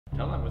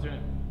Tell them, what's your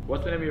name?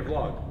 What's the name of your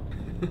vlog?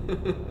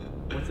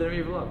 What's the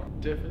name of your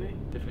vlog? Tiffany?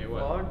 Tiffany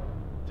what? Vlog?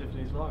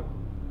 Tiffany's vlog.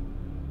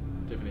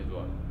 Tiffany's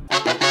vlog.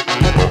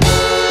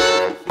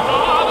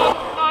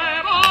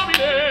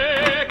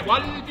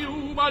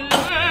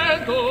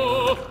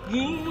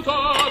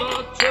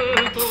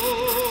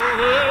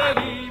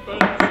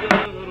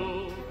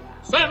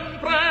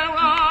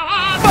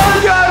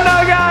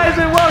 Buongiorno guys,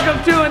 and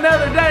welcome to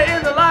another day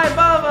in the life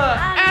of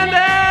Andy!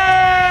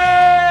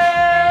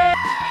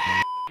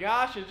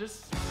 Gosh, it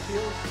just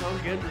feels so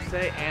good to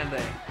say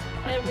Andy.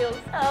 It feels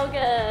so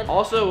good.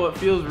 Also, what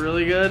feels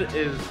really good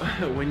is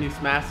when you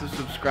smash the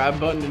subscribe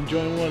button and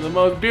join one of the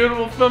most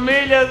beautiful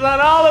familias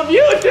on all of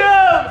YouTube!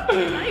 I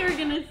thought you were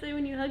gonna say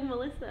when you hug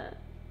Melissa.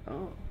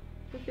 Oh.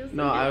 It feels so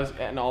No, good. I was,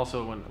 and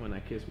also when I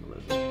kiss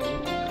Melissa.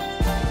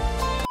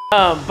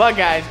 But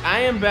guys,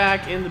 I am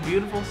back in the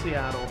beautiful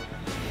Seattle.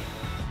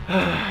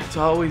 It's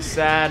always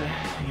sad,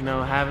 you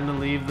know, having to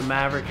leave the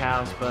Maverick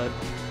house, but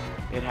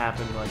it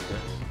happened like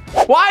this.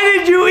 Why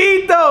did you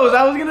eat those?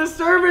 I was gonna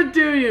serve it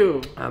to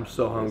you. I'm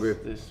so hungry.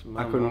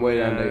 I couldn't Mama,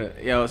 wait Andy.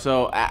 Yo,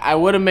 so I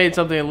would have made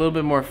something a little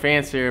bit more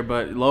fancier,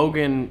 but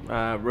Logan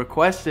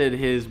requested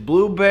his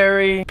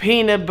blueberry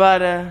peanut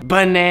butter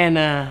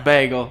banana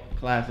bagel.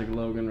 Classic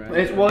Logan, right?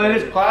 It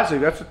is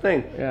classic. That's the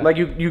thing. Yeah. Like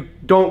you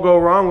don't go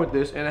wrong with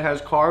this, and it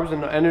has carbs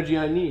and the energy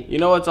I need. You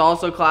know what's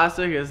also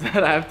classic is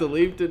that I have to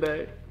leave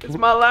today. It's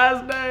my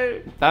last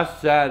day.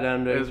 That's sad,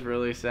 Andy. It's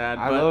really sad.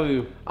 I but love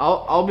you.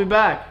 I'll be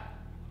back.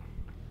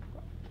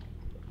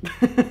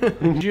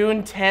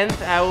 June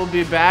 10th, I will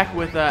be back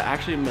with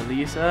actually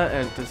Melissa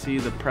and to see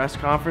the press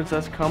conference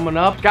that's coming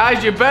up.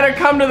 Guys, you better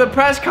come to the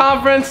press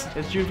conference.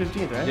 It's June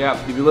 15th, right?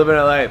 Yeah, if you live in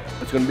LA,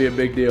 it's gonna be a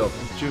big deal.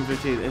 It's June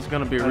 15th. It's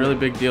gonna be a really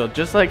big deal.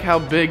 Just like how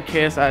big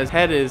KSI's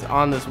head is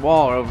on this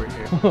wall over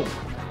here.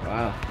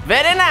 Wow.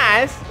 Very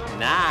nice.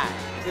 Nice.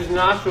 His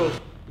nostrils,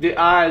 the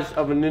eyes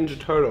of a Ninja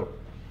Turtle.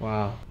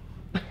 Wow.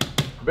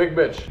 Big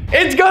bitch.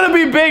 It's gonna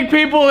be big,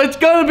 people. It's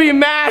gonna be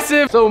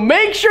massive. So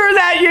make sure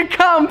that you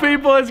come,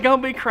 people. It's gonna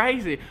be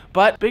crazy.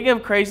 But speaking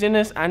of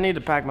craziness, I need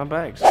to pack my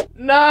bags.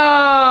 No,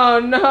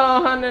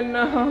 honey,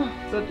 no.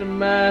 Such a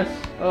mess.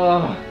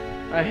 Oh,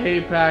 I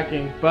hate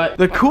packing. But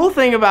the cool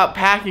thing about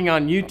packing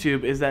on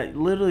YouTube is that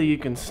literally you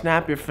can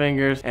snap your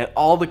fingers and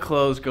all the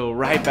clothes go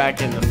right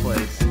back into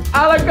place.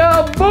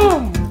 Alaka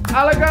boom!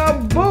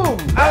 Alaka boom!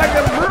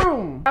 Alaka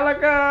broom!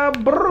 Alaka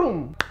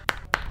broom!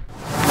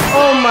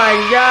 Oh my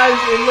gosh,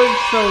 it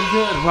looks so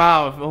good.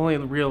 Wow, if only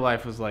real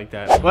life was like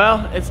that.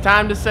 Well, it's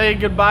time to say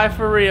goodbye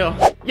for real.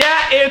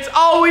 Yeah, it's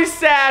always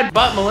sad.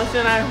 But Melissa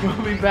and I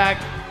will be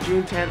back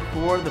June 10th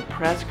for the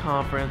press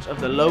conference of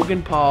the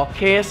Logan Paul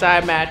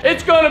KSI match.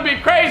 It's gonna be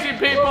crazy,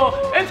 people.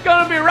 It's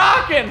gonna be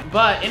rocking.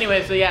 But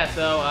anyway, so yeah,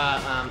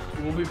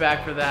 we'll be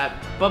back for that.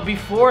 But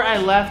before I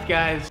left,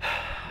 guys,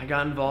 I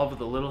got involved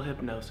with a little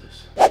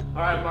hypnosis. All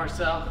right,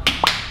 Marcel,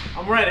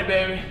 I'm ready,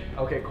 baby.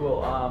 Okay,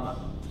 cool.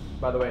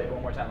 By the way,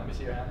 one more time, let me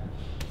see your hand.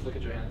 Just look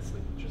at your hand,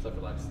 sleep. Let yourself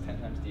relax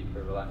 10 times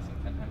deeper, relaxing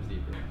 10 times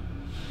deeper.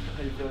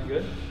 Are you feeling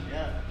good?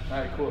 Yeah.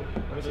 Alright, cool.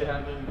 Let me see your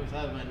hand.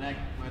 Besides my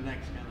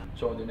neck's kinda.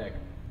 Show on your neck.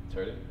 It's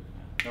hurting?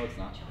 No, it's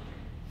not.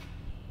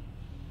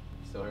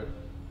 Still hurt?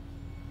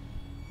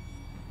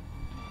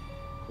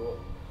 Cool.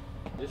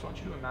 I just want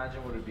you to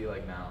imagine what it would be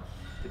like now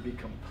to be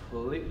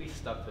completely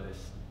stuck to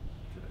this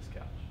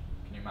couch.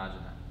 Can you imagine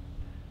that?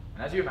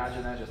 And as you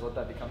imagine that, just let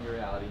that become your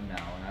reality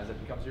now. And as it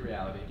becomes your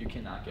reality, you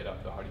cannot get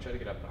up. The harder you try to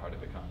get up, the harder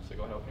it becomes. So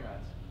go ahead, open your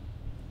eyes.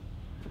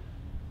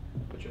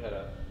 Put your head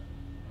up.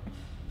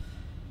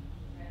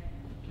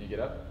 Can you get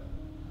up?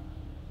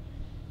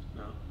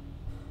 No.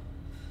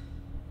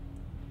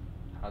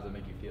 How does it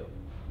make you feel?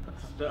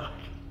 Stuck.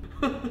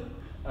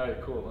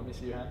 Alright, cool. Let me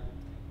see your hand.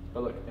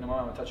 But look, in a moment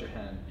I'm going to touch your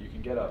hand. You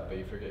can get up, but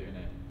you forget your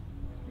name.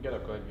 You get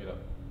up, go ahead and get up.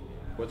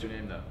 What's your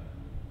name though?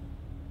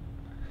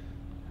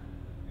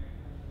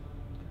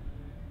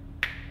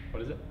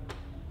 What is it?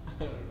 I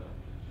don't know.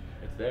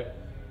 It's there.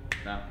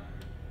 Now.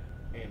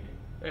 Andy.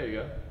 There you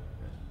go.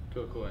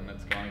 Cool, cool. And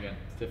that's gone again.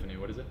 It's Tiffany.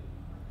 What is it?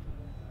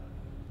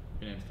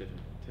 Your name's Tiffany.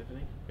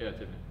 Tiffany? Yeah,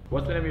 Tiffany.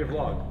 What's the name of your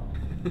vlog?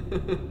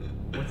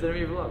 What's the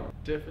name of your vlog?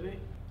 Tiffany?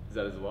 Is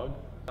that his vlog?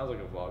 Sounds like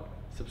a vlog.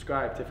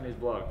 Subscribe, Tiffany's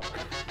vlog.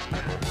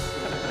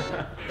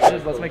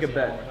 Let's make a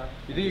bet.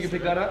 You think you can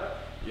pick that up?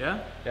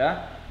 Yeah?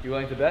 Yeah? You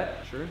willing to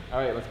bet? Sure.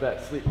 Alright, let's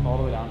bet. Sleep all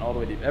the way down, all the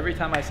way deep. Every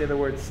time I say the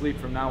word sleep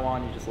from now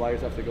on, you just allow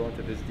yourself to go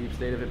into this deep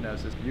state of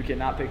hypnosis. You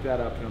cannot pick that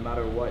up no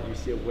matter what. You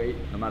see a weight,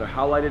 no matter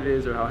how light it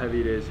is or how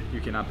heavy it is,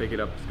 you cannot pick it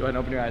up. Just go ahead and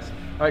open your eyes.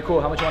 Alright,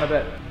 cool. How much you want to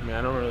bet? I mean,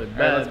 I don't really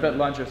bet. Alright, let's bet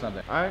lunch or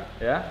something. Alright.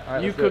 Yeah?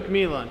 Alright, You cook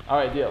me lunch.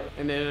 Alright, deal.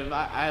 And then if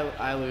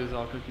I lose,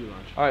 I'll cook you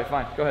lunch. Alright,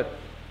 fine. Go ahead.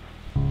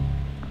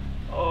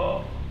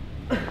 Oh.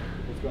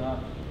 What's going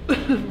on?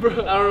 Bro,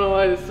 I don't know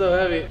why it's so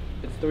heavy.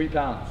 It's 3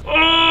 pounds.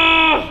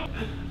 Oh!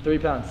 3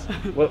 pounds.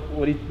 What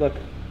do you, look.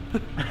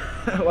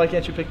 Why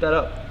can't you pick that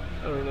up?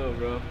 I don't know,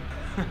 bro.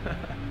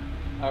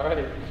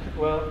 Alright,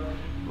 well,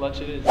 Lunch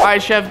it is. All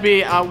right, Chef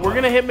B, we're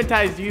gonna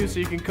hypnotize you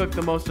so you can cook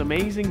the most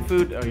amazing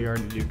food. Oh, you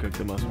already do cook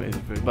the most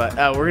amazing food, but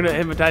we're gonna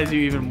hypnotize you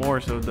even more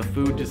so the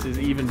food just is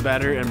even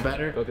better and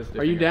better.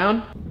 Are you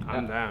down?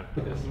 I'm down.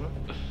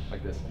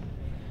 Like this.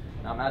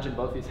 Now imagine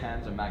both these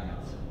hands are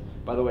magnets.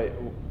 By the way,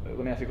 let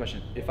me ask you a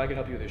question. If I could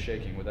help you with your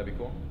shaking, would that be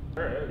cool?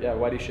 Sure. Yeah,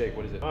 why do you shake?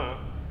 What is it? Is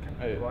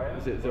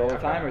it all the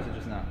time or is it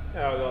just now?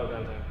 Yeah, all the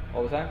time.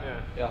 All the time?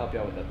 Yeah. I'll help you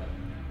out with that then.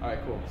 Alright,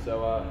 cool.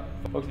 So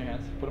focus on your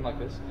hands, put them like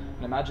this,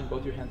 and imagine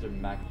both your hands are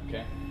magnets,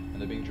 okay? And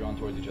they're being drawn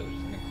towards each other,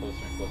 just getting closer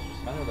and closer.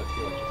 Just imagine what that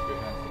feels like, just for your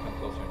hands to come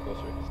closer and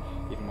closer. Because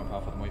even more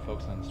powerful, the more you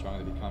focus on them, the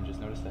stronger they become.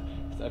 Just notice that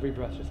just every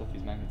breath, just let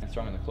these magnets get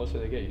stronger. And the closer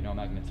they get, you know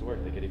magnets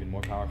work. They get even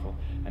more powerful,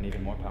 and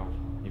even more powerful,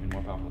 even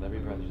more powerful. With every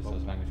breath, just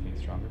those magnets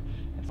getting stronger.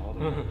 And it's all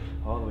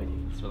the way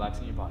deep. It's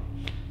relaxing your body.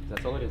 Because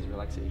that's all it is,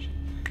 relaxation.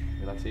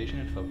 Relaxation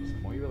and focus.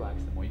 The more you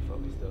relax, the more you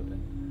focus to open.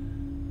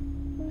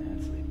 And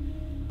sleep.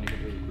 You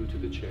can really glue to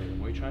the chair. The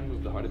more you try and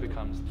move, the harder it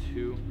becomes.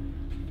 2,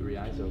 3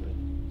 eyes open.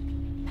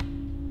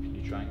 Can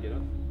you try and get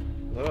up?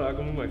 Oh, I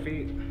can move my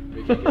feet.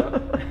 You can't get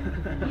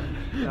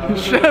up?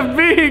 Chef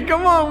B,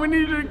 come on, we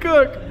need you to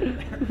cook.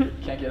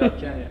 Can't get up,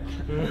 can you?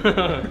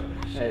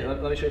 Hey,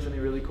 let me show you something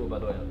really cool, by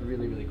the way.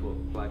 Really, really cool.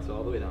 Relax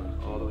all the way down,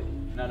 all the way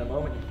deep. Now, in a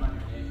moment, you find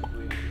your name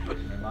completely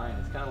in your mind.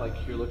 It's kind of like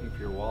you're looking for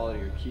your wallet or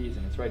your keys,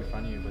 and it's right in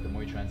front of you, but the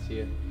more you try and see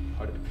it, the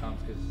harder it becomes,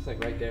 because it's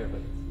like right there,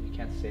 but you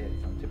can't say it.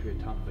 It's on the tip of your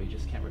tongue, but you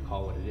just can't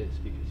recall what it is,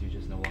 because you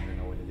just no longer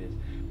know what it is.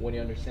 When you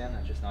understand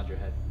that, just nod your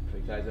head.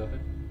 Fix eyes open.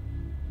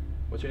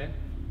 What's your name?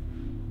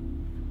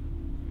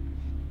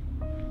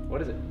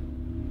 What is it?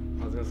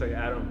 I was gonna say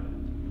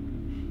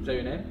Adam. Is that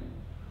your name?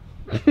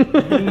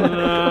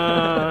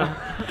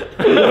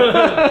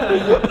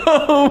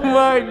 Oh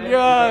my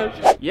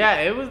gosh.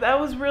 Yeah, that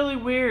was really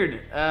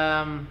weird.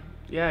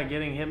 Yeah,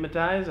 getting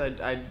hypnotized,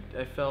 I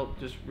felt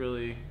just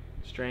really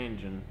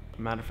strange, and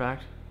matter of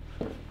fact,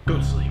 go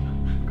to sleep.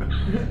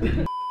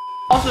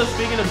 Also,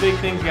 speaking of big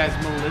things, guys,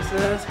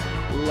 Melissa's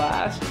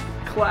last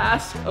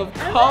class of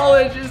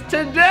college is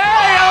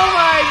today. Oh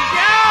my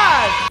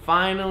gosh!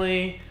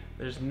 Finally,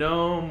 there's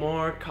no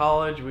more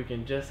college. We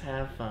can just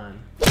have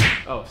fun.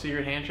 Oh,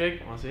 secret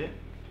handshake. Want to see it?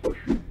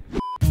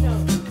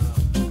 No.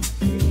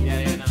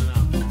 Yeah, no.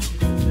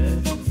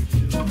 This.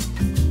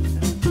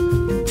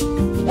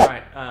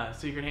 Alright,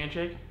 secret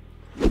handshake.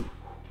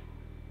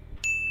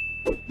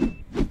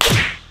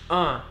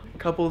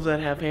 Couples that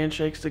have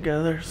handshakes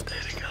together stay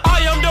together.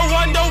 I am the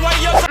one,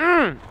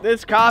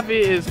 this coffee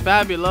is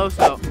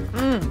fabuloso.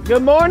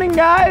 Good morning,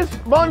 guys.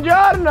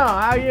 Buongiorno.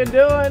 How you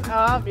doing?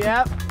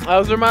 Yep.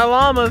 Those are my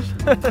llamas.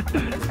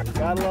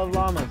 Gotta love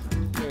llamas.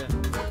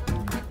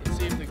 It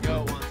seems to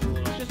go once a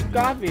little. It's just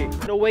coffee.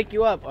 It'll wake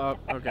you up. Oh,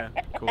 okay,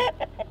 cool.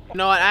 You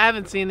know what? I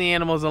haven't seen the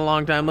animals in a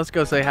long time. Let's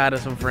go say hi to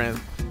some friends.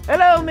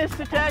 Hello,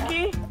 Mr.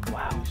 Turkey.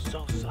 Wow, you're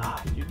so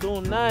soft. You're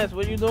doing nice.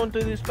 What you doing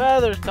to these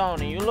feathers,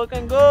 Tony? You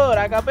looking good.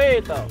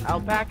 Agapito.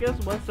 Alpacas,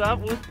 what's up?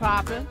 What's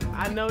poppin'?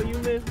 I know you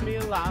miss me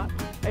a lot.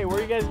 Hey, where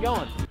are you guys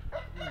going?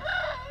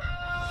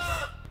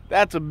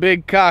 That's a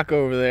big cock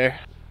over there.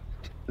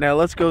 Now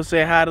let's go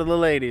say hi to the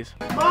ladies.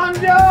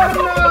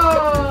 Buongiorno!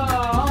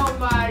 Oh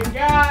my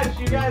gosh,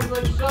 you guys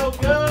look so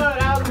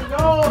good. How's it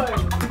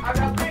going?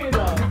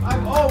 Agapito.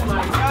 Oh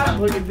my gosh,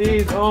 look at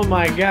these. Oh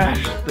my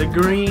gosh, the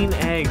green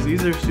eggs.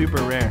 These are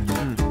super rare.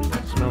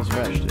 Smells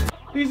fresh too.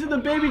 These are the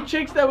baby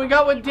chicks that we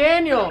got with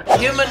Daniel.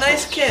 Give him a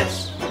nice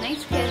kiss.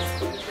 Nice kiss.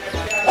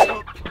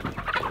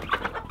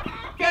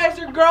 You guys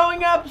are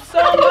growing up so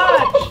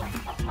much.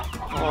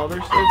 Oh,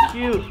 they're so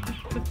cute.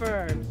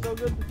 Christopher, it's so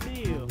good to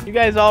see you. You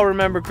guys all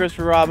remember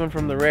Christopher Robin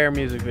from the Rare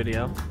music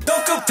video.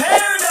 Don't compare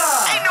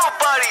them! Ain't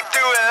nobody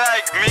do it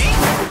like me!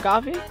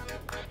 Coffee?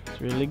 It's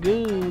really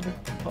good.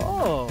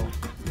 Oh.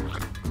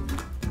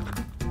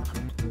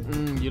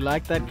 You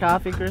like that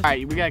coffee, Chris?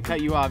 Alright, we gotta cut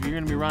you off. You're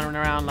gonna be running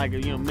around like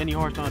a mini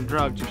horse on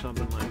drugs or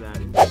something like that.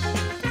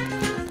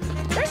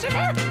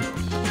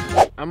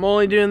 I'm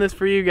only doing this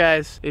for you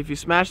guys. If you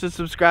smash the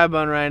subscribe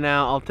button right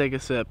now, I'll take a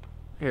sip.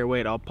 Here,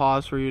 wait, I'll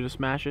pause for you to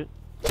smash it.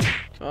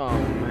 Oh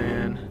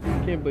man,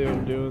 I can't believe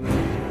I'm doing this.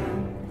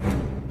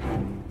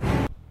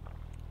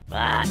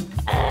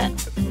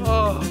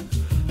 Oh,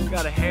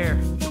 got a hair.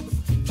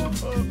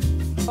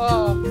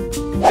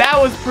 That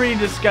was pretty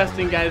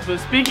disgusting, guys. But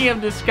speaking of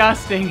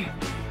disgusting,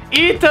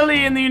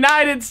 Italy and the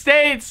United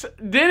States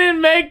didn't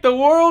make the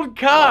World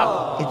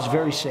Cup. It's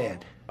very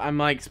sad. I'm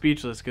like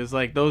speechless because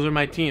like those are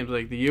my teams,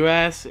 like the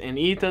US and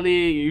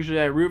Italy. Usually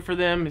I root for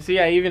them. See,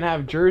 I even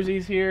have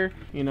jerseys here.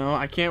 You know,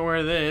 I can't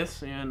wear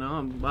this. You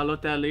know,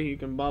 Balotelli, you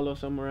can ballo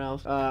somewhere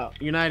else.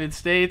 United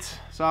States,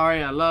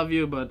 sorry, I love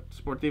you, but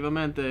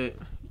sportivamente,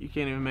 you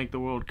can't even make the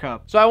World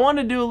Cup. So I want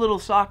to do a little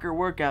soccer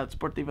workout,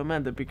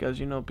 sportivamente, because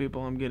you know,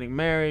 people, I'm getting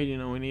married. You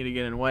know, we need to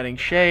get in wedding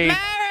shape.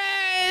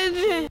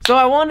 So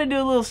I want to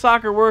do a little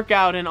soccer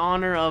workout in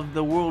honor of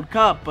the World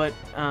Cup, but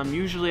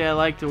usually I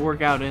like to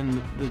work out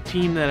in the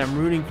team that I'm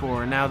rooting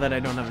for. Now that I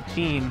don't have a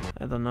team,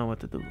 I don't know what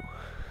to do.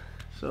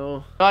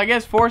 So I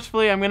guess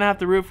forcefully I'm going to have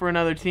to root for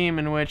another team,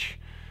 in which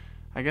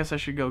I guess I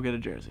should go get a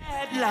jersey.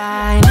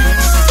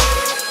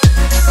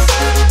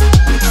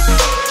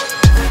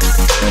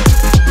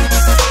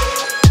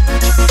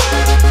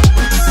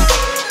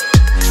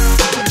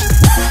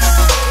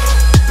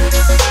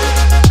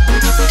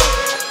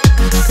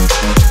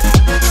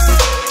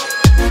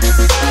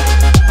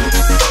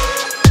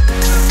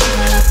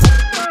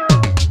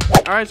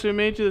 Alright, so we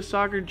made it to the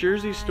soccer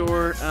jersey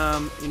store.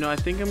 You know, I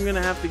think I'm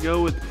gonna have to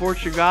go with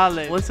Portugal.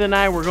 Melissa and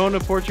I, we're going to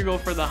Portugal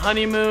for the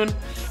honeymoon.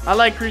 I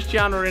like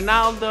Cristiano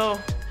Ronaldo,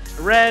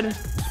 red,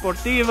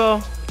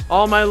 Sportivo.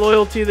 All my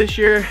loyalty this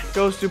year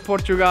goes to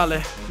Portugal.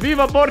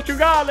 Viva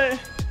Portugal!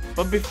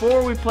 But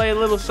before we play a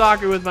little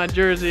soccer with my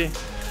jersey,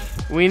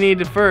 we need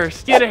to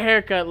first get a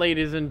haircut,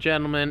 ladies and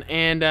gentlemen.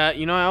 And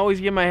you know, I always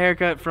get my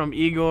haircut from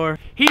Igor.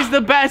 He's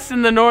the best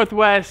in the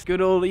Northwest,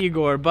 good old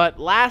Igor. But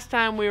last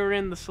time we were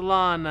in the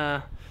salon,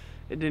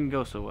 it didn't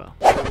go so well.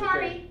 I'm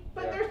sorry,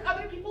 but there's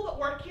other people that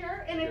work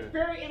here, and it's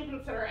very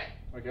inconsiderate.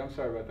 Okay, I'm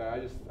sorry about that. I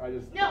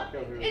just No,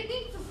 it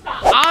needs to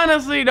stop.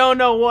 Honestly, don't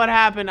know what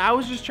happened. I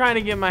was just trying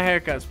to get my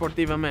haircut,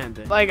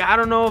 sportivamente. Like, I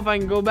don't know if I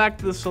can go back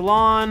to the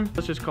salon.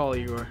 Let's just call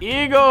Igor.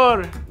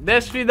 Igor,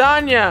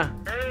 desvidania.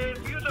 Hey,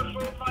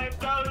 beautiful, my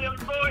Italian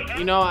boy.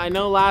 You know, I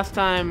know last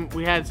time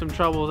we had some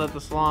troubles at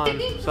the salon,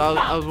 so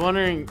I was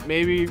wondering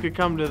maybe you could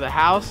come to the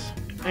house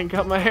and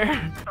cut my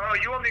hair. Oh,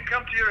 you want me to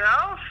come to your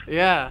house?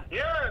 Yeah.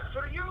 Yeah,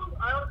 for you,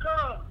 I'll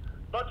come.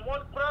 But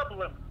one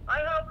problem, I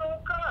have no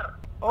car.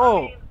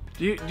 Oh,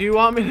 do you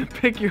want me to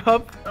pick you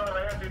up? Oh,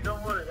 Andy,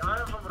 don't worry.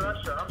 I am from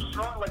Russia. I'm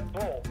strong like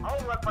bull. I'll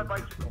ride my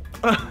bicycle.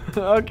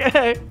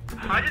 Okay.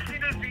 I just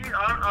need to be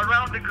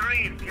around the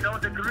green, you know,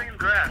 the green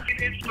grass.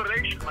 It's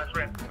inspiration, my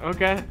friend.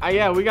 Okay.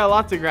 Yeah, we got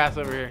lots of grass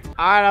over here.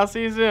 All right, I'll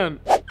see you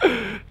soon.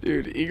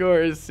 Dude,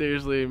 Igor is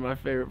seriously my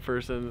favorite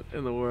person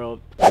in the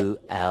world. 2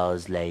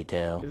 hours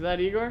later. Is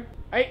that Igor?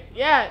 Hey,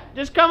 yeah,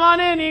 just come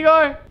on in,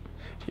 Igor.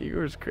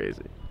 Igor's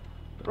crazy.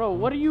 Bro,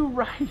 what are you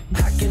riding?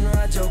 I can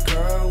ride your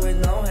girl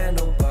with no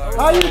handlebars.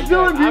 How you doing,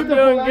 I'm beautiful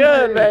doing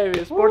good, lady?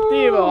 baby.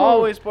 Sportivo, Woo.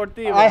 always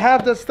Sportivo. I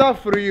have the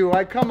stuff for you.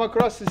 I come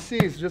across the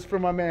seas just for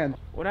my man.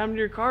 What happened to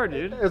your car,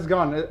 dude? It's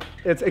gone.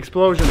 It's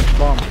explosion.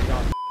 Bomb.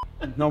 Gone.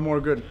 No more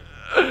good.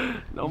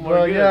 No more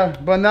But good. yeah,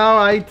 but now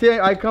I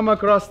come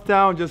across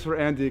town just for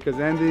Andy, because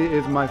Andy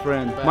is my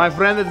friend. My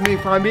friend is me,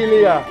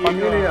 familia. Igor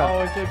Familia.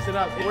 always picks it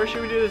up. Where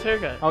should we do this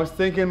haircut? I was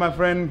thinking, my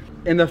friend,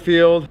 in the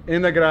field,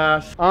 in the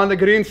grass, on the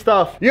green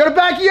stuff. Your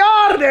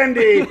backyard,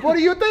 Andy! What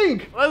do you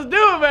think? Let's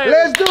do it, baby.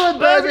 Let's do it,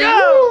 baby! Let's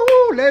go.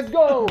 Woo, let's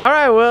go! All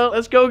right, well,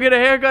 let's go get a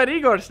haircut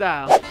Igor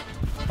style.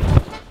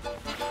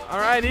 All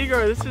right,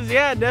 Igor, this is,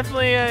 yeah,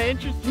 definitely an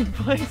interesting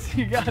place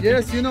you got.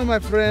 Yes, you know, my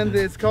friend,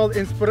 it's called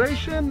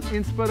inspiration,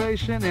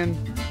 inspiration, and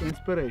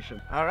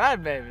inspiration. All right,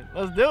 baby,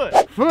 let's do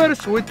it.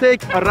 First, we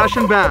take a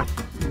Russian bath.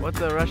 What's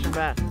a Russian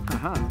bath?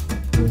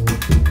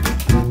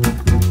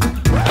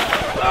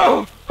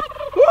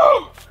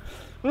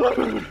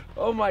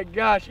 Oh my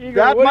gosh, Igor,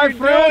 That, what my are you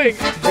friend,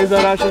 doing? is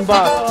a Russian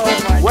bath.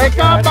 Oh my Wake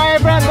up, my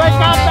friend, wake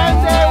up,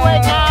 Andy,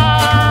 wake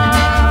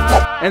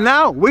up! And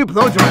now, we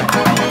blow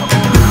dry.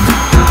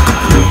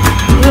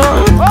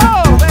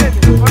 Oh, baby.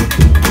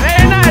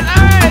 Very nice.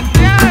 All right,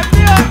 yeah,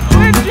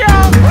 with you.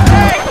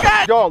 Hey,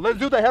 cut. Go, let's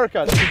do the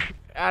haircut.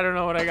 I don't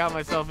know what I got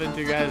myself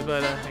into, guys,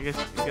 but I guess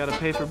you gotta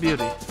pay for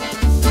beauty.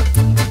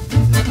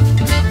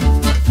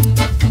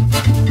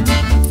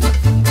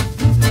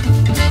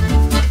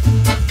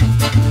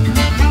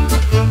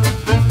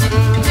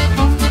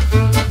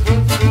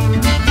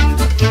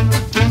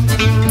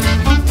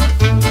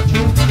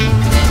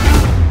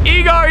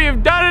 Igor,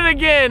 you've done it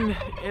again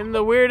in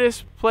the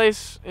weirdest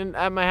place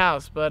at my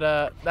house,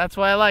 but that's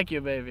why I like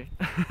you, baby.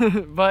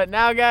 But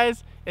now,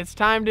 guys, it's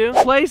time to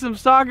play some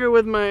soccer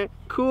with my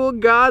cool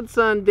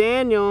godson,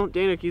 Daniel.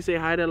 Daniel, can you say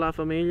hi to La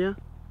Familia?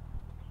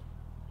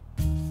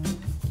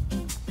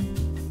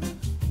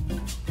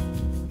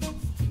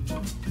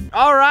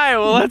 All right,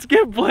 well, let's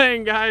get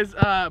playing, guys.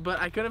 But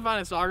I couldn't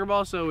find a soccer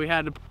ball, so we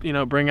had to, you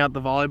know, bring out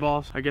the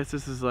volleyballs. I guess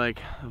this is like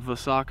the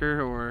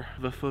soccer or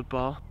the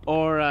football.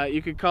 Or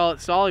you could call it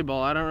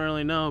solly-ball. I don't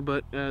really know,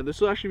 but this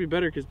will actually be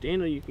better because,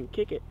 Daniel, you can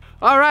kick it.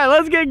 All right,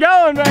 let's get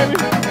going, baby.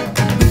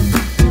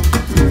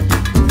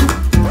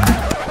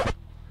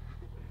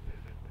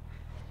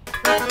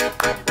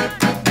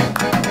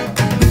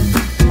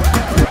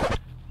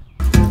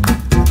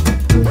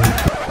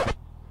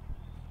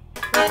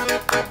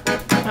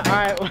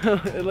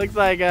 It looks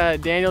like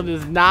Daniel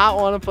does not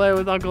want to play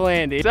with Uncle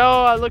Andy.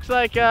 So it looks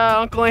like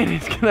Uncle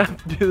Andy's gonna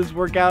have to do this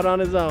workout on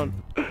his own.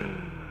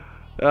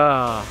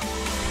 Oh,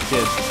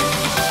 kid.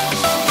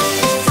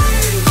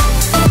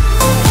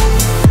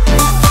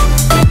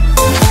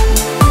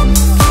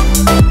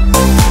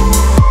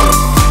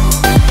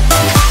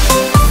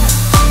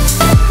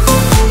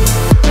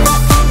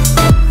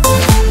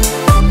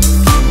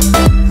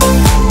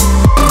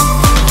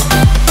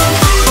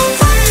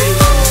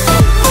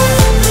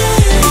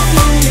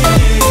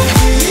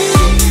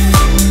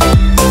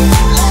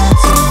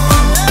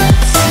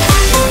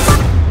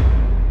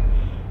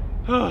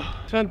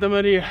 Santa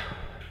Maria,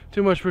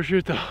 too much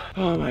prosciutto.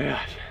 Oh my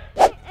gosh.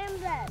 I'm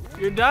done.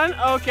 You're done?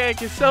 Okay,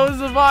 cause so is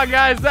the vlog,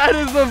 guys. That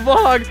is the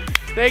vlog.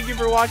 thank you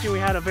for watching. We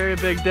had a very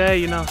big day,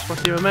 you know,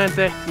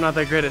 sportivamente. I'm not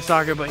that great at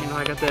soccer, but you know,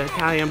 I got the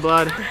Italian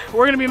blood.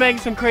 We're gonna be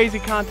making some crazy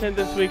content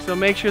this week, so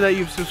make sure that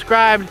you've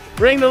subscribed.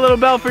 Ring the little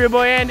bell for your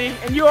boy Andy,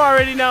 and you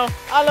already know,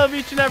 I love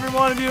each and every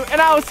one of you,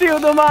 and I will see you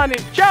domani.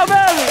 Ciao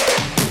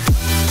belli!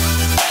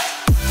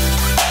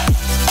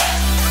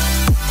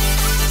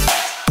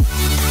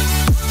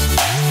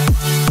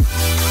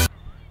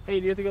 Hey,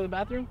 do you have to go to the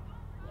bathroom?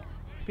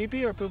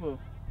 Pee-pee or poo-poo?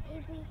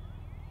 Pee-pee.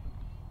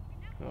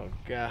 Oh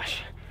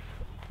gosh.